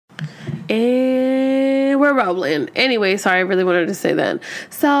And we're rolling. Anyway, sorry, I really wanted to say that.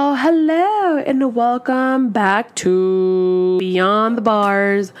 So, hello and welcome back to Beyond the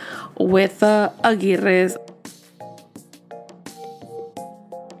Bars with the Aguirres.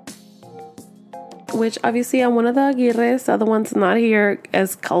 Which, obviously, I'm one of the Aguirres. The other one's not here,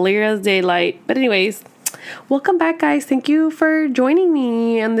 as clear as daylight. But anyways, welcome back, guys. Thank you for joining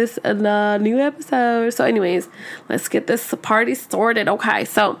me on this new episode. So anyways, let's get this party started. Okay,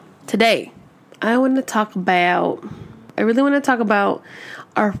 so today I really want to talk about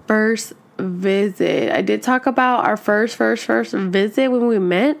our first visit. I did talk about our first visit when we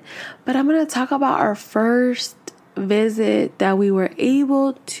met, but I'm going to talk about our first visit that we were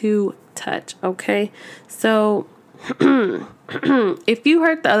able to touch. Okay, so if you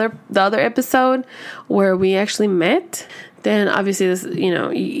heard the other episode where we actually met, then obviously this,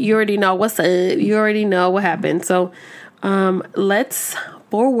 you already know what's up. You already know what happened. So let's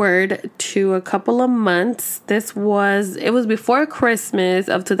forward to a couple of months. It was before Christmas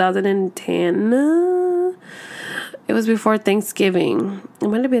of 2010. It was before Thanksgiving. It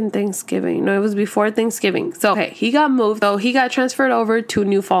might have been Thanksgiving. No, it was before Thanksgiving. So, okay, he got moved. So he got transferred over to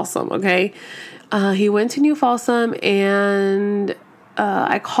New Folsom, okay? He went to New Folsom and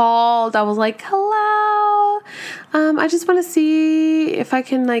I called. I was like, hello. I just want to see if I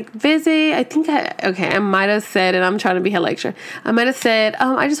can visit. I might have said, and I'm trying to be her lecturer. I might have said,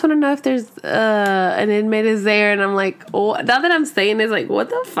 I just want to know if there's an inmate is there. And I'm like, oh, now that I'm saying this, what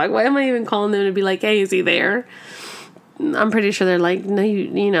the fuck? Why am I even calling them to be like, hey, is he there? I'm pretty sure they're like, no,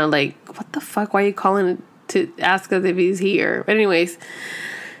 what the fuck? Why are you calling to ask us if he's here? But anyways,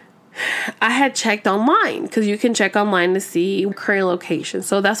 I had checked online because you can check online to see current location.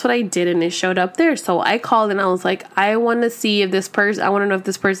 So that's what I did, and it showed up there. So I called and I was like, I want to know if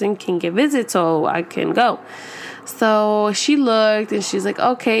this person can get visit so I can go. So she looked and she's like,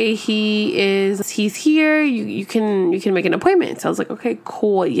 okay, he's here. You can make an appointment. So I was like, okay,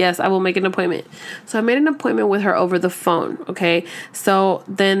 cool. Yes, I will make an appointment. So I made an appointment with her over the phone. Okay. So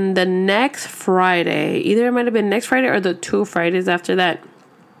then the next Friday, either it might have been next Friday or the 2 Fridays after that,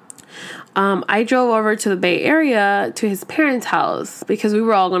 I drove over to the Bay Area to his parents' house because we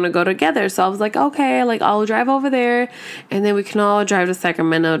were all going to go together. So I was like, okay, I'll drive over there and then we can all drive to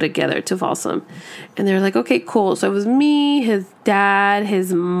Sacramento together to Folsom. And they're like, okay, cool. So it was me, his dad,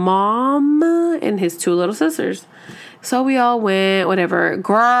 his mom, and his 2 little sisters. So we all went, whatever.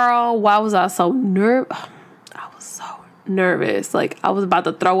 Girl, why was I so nervous? I was so nervous. I was about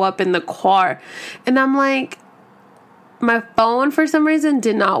to throw up in the car. And I'm like, my phone, for some reason,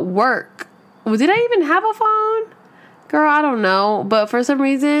 did not work. Did I even have a phone? Girl, I don't know. But for some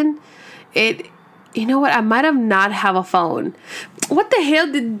reason, you know what? I might have not have a phone. What the hell?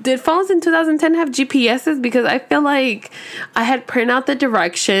 Did phones in 2010 have GPSs? Because I feel like I had printed out the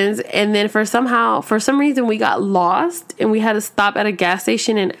directions and then for some reason we got lost and we had to stop at a gas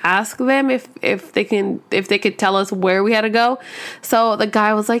station and ask them if they could tell us where we had to go. So the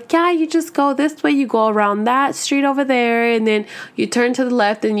guy was like, yeah, you just go this way, you go around that street over there, and then you turn to the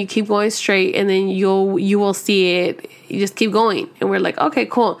left and you keep going straight, and then you will see it. You just keep going. And we're like, okay,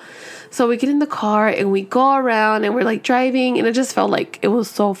 cool. So we get in the car and we go around and we're driving, and it just felt like it was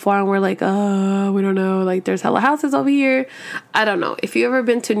so far, and we're like, we don't know, there's hella houses over here. I don't know. If you ever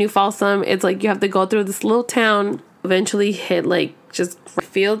been to New Folsom, it's you have to go through this little town, eventually hit just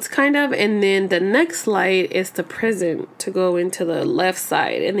fields kind of, and then the next light is the prison to go into the left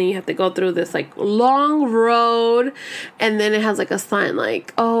side, and then you have to go through this long road, and then it has a sign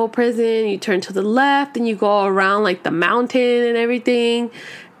oh, prison. You turn to the left and you go around the mountain and everything.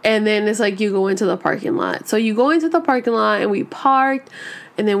 And then it's you go into the parking lot. So you go into the parking lot and we parked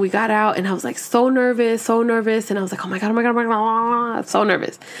and then we got out and I was so nervous. And I was like, oh my God. So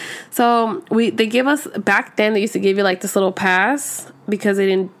nervous. So they give us, back then they used to give you this little pass because they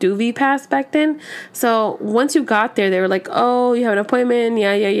didn't do V-Pass back then. So once you got there, they were like, oh, you have an appointment.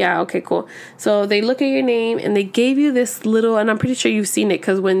 Yeah. Okay, cool. So they look at your name and they gave you this little, and I'm pretty sure you've seen it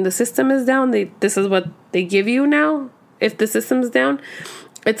because when the system is down, this is what they give you now. If the system's down,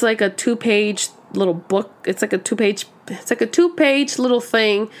 it's a 2-page little book. It's a 2-page little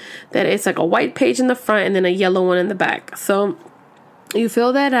thing that it's a white page in the front and then a yellow one in the back. So you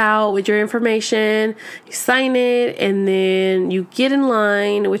fill that out with your information, you sign it, and then you get in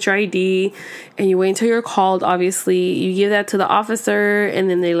line with your ID and you wait until you're called. Obviously, you give that to the officer and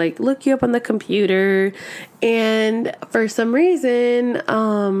then they look you up on the computer. And for some reason,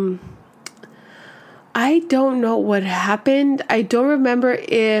 I don't know what happened. I don't remember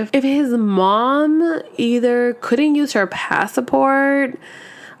if his mom either couldn't use her passport.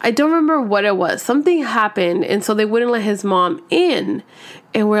 I don't remember what it was. Something happened, and so they wouldn't let his mom in.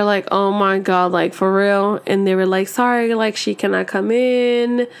 And we're like, oh my God, like for real? And they were like, sorry, like she cannot come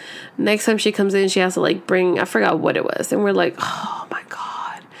in. Next time she comes in, she has to like bring, I forgot what it was. And we're like, oh my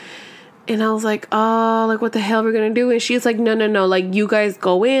God. And I was like, oh, like what the hell we're going to do? And she's like, no, like you guys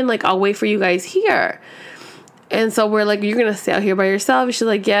go in, like I'll wait for you guys here. And so we're like, you're going to stay out here by yourself? And she's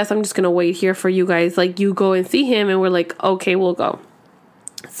like, yes, I'm just going to wait here for you guys. Like you go and see him. And we're like, okay, we'll go.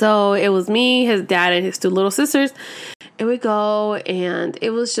 So it was me, his dad, and his two little sisters. And we go, and it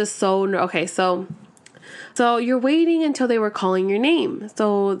was just so, okay, so you're waiting until they were calling your name.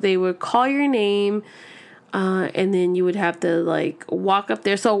 So they would call your name, and then you would have to, like, walk up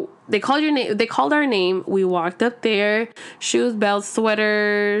there. So they called your name, they called our name, we walked up there, shoes, belts,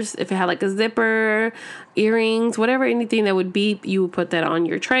 sweaters, if it had, like, a zipper, earrings, whatever, anything that would beep, you would put that on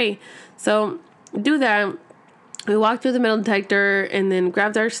your tray. So do that. We walked through the metal detector, and then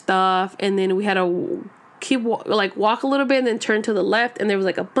grabbed our stuff, and then we had to walk a little bit and then turn to the left, and there was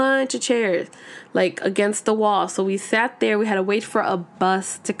like a bunch of chairs like against the wall. So we sat there. We had to wait for a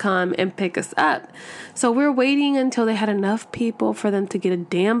bus to come and pick us up. So we're waiting until they had enough people for them to get a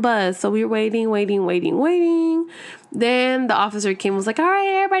damn bus. So we were waiting. Then the officer came and was like, all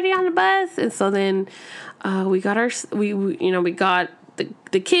right, everybody on the bus. And so then we got we got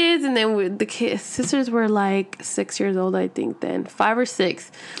the kids, and then the kids sisters were like 6 years old, I think, then 5 or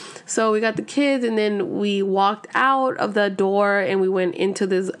 6. So we got the kids, and then we walked out of the door, and we went into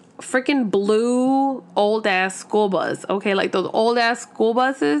this freaking blue old ass school bus. Okay, like those old ass school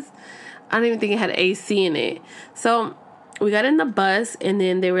buses. I don't even think it had AC in it. So we got in the bus, and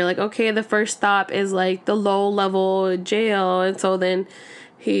then they were like, okay, the first stop is like the low level jail. And so then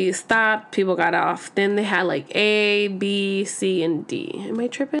he stopped, people got off. Then they had like A, B, C, and D. Am I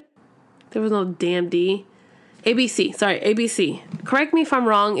tripping? There was no damn D. ABC. Sorry, ABC. Correct me if I'm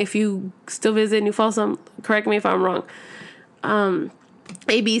wrong. If you still visit New Folsom, correct me if I'm wrong.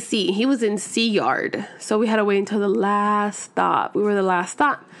 ABC. He was in C Yard. So we had to wait until the last stop. We were the last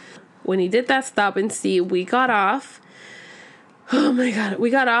stop. When he did that stop in C, we got off. Oh my God. We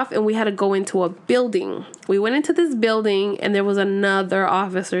got off, and we had to go into a building. We went into this building, and there was another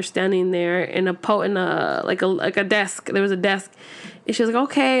officer standing there in a desk. There was a desk. And she was like,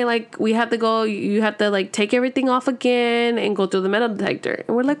 okay, like we have to go. You have to like take everything off again and go through the metal detector.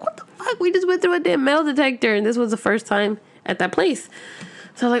 And we're like, what the fuck? We just went through a damn metal detector. And this was the first time at that place.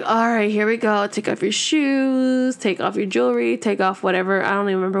 So I'm like, all right, here we go. Take off your shoes, take off your jewelry, take off whatever. I don't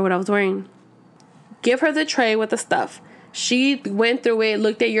even remember what I was wearing. Give her the tray with the stuff. She went through it,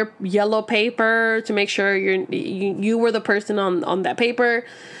 looked at your yellow paper to make sure you were the person on that paper.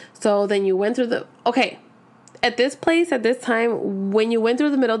 So then you went through okay. At this place, at this time, when you went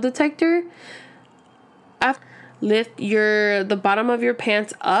through the metal detector, lift the bottom of your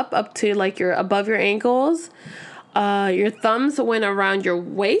pants up to like above your ankles. Your thumbs went around your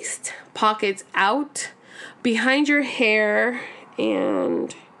waist, pockets out, behind your hair,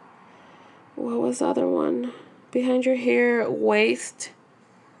 and what was the other one? Behind your hair, waist,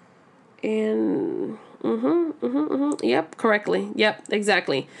 and Yep, correctly. Yep,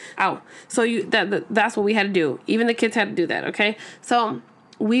 exactly. Ow. So that's what we had to do. Even the kids had to do that, okay? So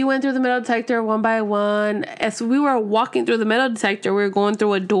we went through the metal detector one by one. As we were walking through the metal detector, we were going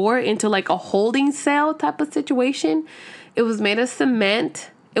through a door into like a holding cell type of situation. It was made of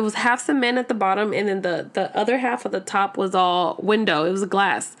cement. It was half cement at the bottom, and then the other half of the top was all window. It was a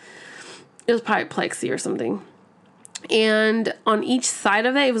glass. It was probably plexi or something. And on each side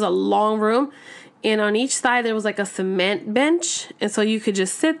of it was a long room. And on each side, there was like a cement bench. And so you could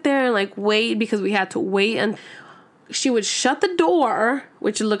just sit there and like wait, because we had to wait. And she would shut the door,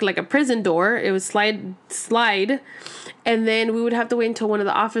 which looked like a prison door. It would slide. And then we would have to wait until one of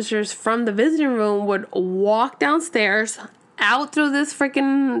the officers from the visiting room would walk downstairs out through this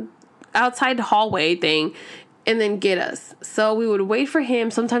freaking outside hallway thing and then get us. So we would wait for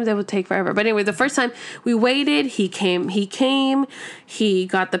him. Sometimes that would take forever. But anyway, the first time we waited, he came, he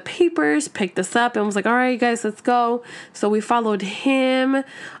got the papers, picked us up, and was like, all right, guys, let's go. So we followed him.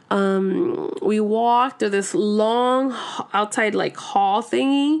 We walked through this long outside like hall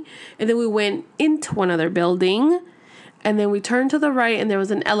thingy, and then we went into another building. And then we turned to the right, and there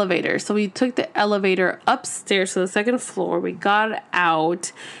was an elevator. So we took the elevator upstairs to the second floor. We got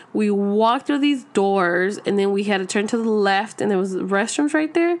out. We walked through these doors, and then we had to turn to the left, and there was restrooms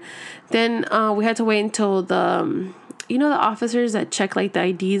right there. Then we had to wait until the officers that check like the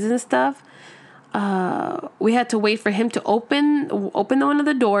IDs and stuff. We had to wait for him to open one of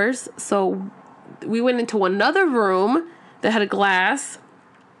the doors. So we went into another room that had a glass,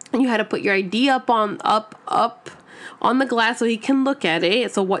 and you had to put your ID up on the glass so he can look at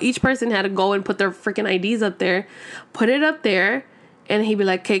it. So what each person had to go and put their freaking IDs up there, put it up there, and he'd be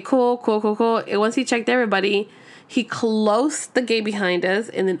like, okay, cool. And once he checked everybody, he closed the gate behind us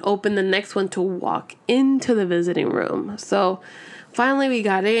and then opened the next one to walk into the visiting room. So finally we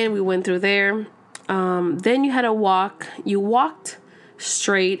got in, we went through there. Then you had to walk. You walked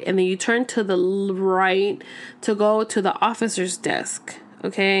straight and then you turned to the right to go to the officer's desk.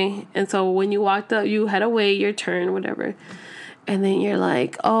 Okay. And so when you walked up, you had to wait your turn, whatever. And then you're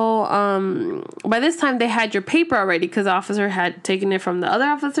like, by this time they had your paper already because the officer had taken it from the other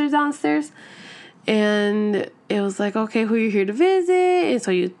officers downstairs. And it was like, okay, who you're here to visit? And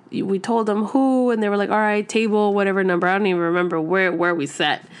so we told them who, and they were like, all right, table, whatever number. I don't even remember where we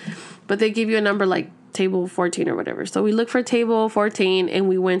sat. But they give you a number like table 14 or whatever. So we looked for table 14 and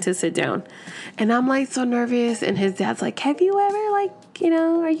we went to sit down. And I'm like so nervous. And his dad's like, have you ever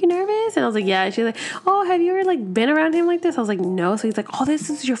are you nervous? And I was like, yeah. And she's like, oh, have you ever been around him like this? I was like, no. So he's like, oh, this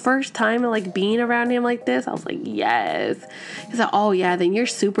is your first time being around him like this? I was like, yes. He's like, oh yeah, then you're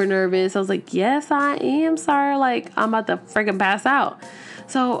super nervous. I was like, yes, I am, sir. I'm about to freaking pass out.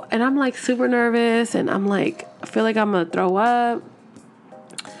 So, and I'm super nervous and I'm I feel like I'm gonna throw up.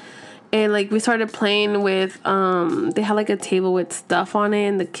 And we started playing with they had a table with stuff on it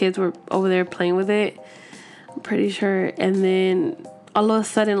and the kids were over there playing with it, I'm pretty sure. And then all of a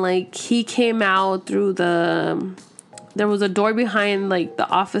sudden he came out through there was a door behind the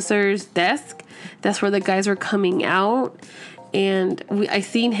officer's desk. That's where the guys were coming out. And I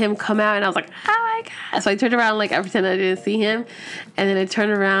seen him come out and I was like, oh my God. So I turned around I pretend I didn't see him. And then I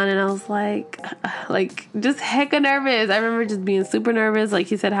turned around and I was just hecka nervous. I remember just being super nervous.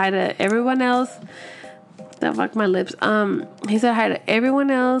 He said hi to everyone else. That fucked my lips. He said hi to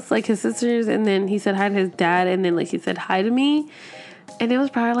everyone else, his sisters. And then he said hi to his dad. And then he said hi to me. And it was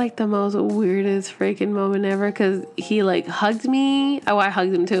probably the most weirdest freaking moment ever. Because he hugged me. Oh, I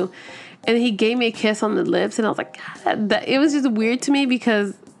hugged him too. And he gave me a kiss on the lips, and I was like, God, it was just weird to me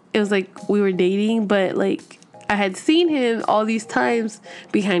because it was we were dating, but I had seen him all these times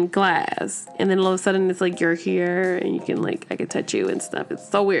behind glass, and then all of a sudden it's you're here and you can I can touch you and stuff. It's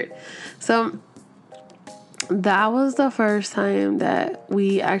so weird. So that was the first time that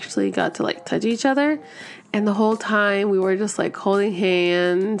we actually got to touch each other, and the whole time we were just holding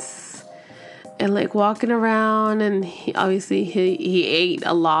hands and walking around, and he ate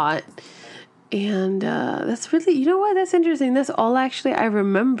a lot. And that's really, you know what, that's interesting. That's all actually I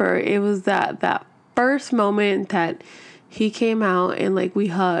remember. It was that first moment that he came out and we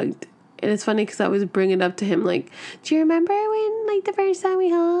hugged. And it's funny because I always bring it up to him do you remember when the first time we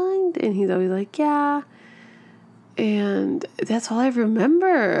hugged? And he's always like, yeah. And that's all I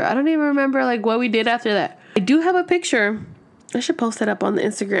remember. I don't even remember what we did after that. I do have a picture. I should post that up on the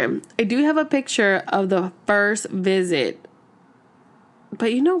Instagram. I do have a picture of the first visit.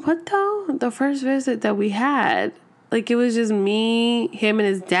 But you know what, though? The first visit that we had, it was just me, him, and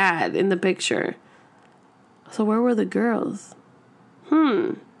his dad in the picture. So where were the girls?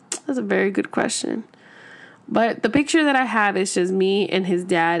 That's a very good question. But the picture that I have is just me and his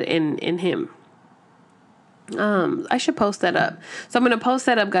dad and him. I should post that up. So I'm going to post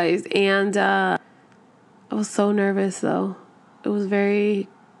that up, guys. And I was so nervous, though. It was very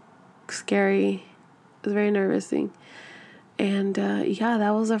scary. It was very nerve-wracking. And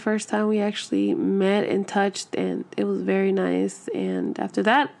that was the first time we actually met and touched, and it was very nice. And after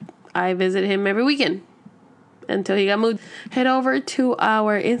that, I visited him every weekend until he got moved. Head over to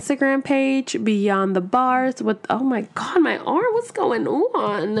our Instagram page, Beyond the Bars. Oh my God, my arm, what's going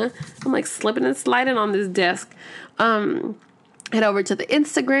on? I'm slipping and sliding on this desk. Head over to the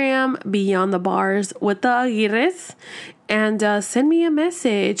Instagram, Beyond the Bars with the Aguirres, and send me a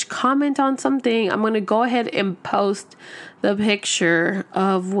message, comment on something. I'm going to go ahead and post the picture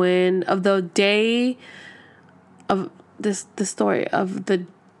of the day of the story of the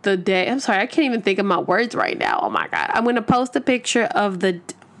day. I'm sorry, I can't even think of my words right now. Oh my God. I'm going to post a picture of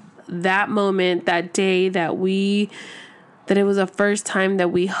that moment, that day that it was the first time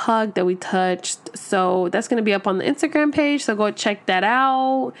that we hugged, that we touched. So that's going to be up on the Instagram page. So go check that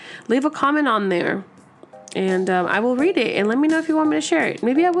out. Leave a comment on there. And I will read it. And let me know if you want me to share it.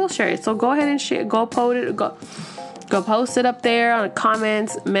 Maybe I will share it. So go ahead and share. Go post it up there on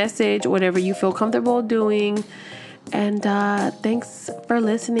comments, message, whatever you feel comfortable doing. And thanks for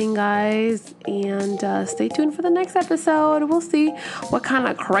listening, guys. And stay tuned for the next episode. We'll see what kind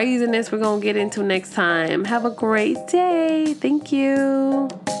of craziness we're going to get into next time. Have a great day. Thank you.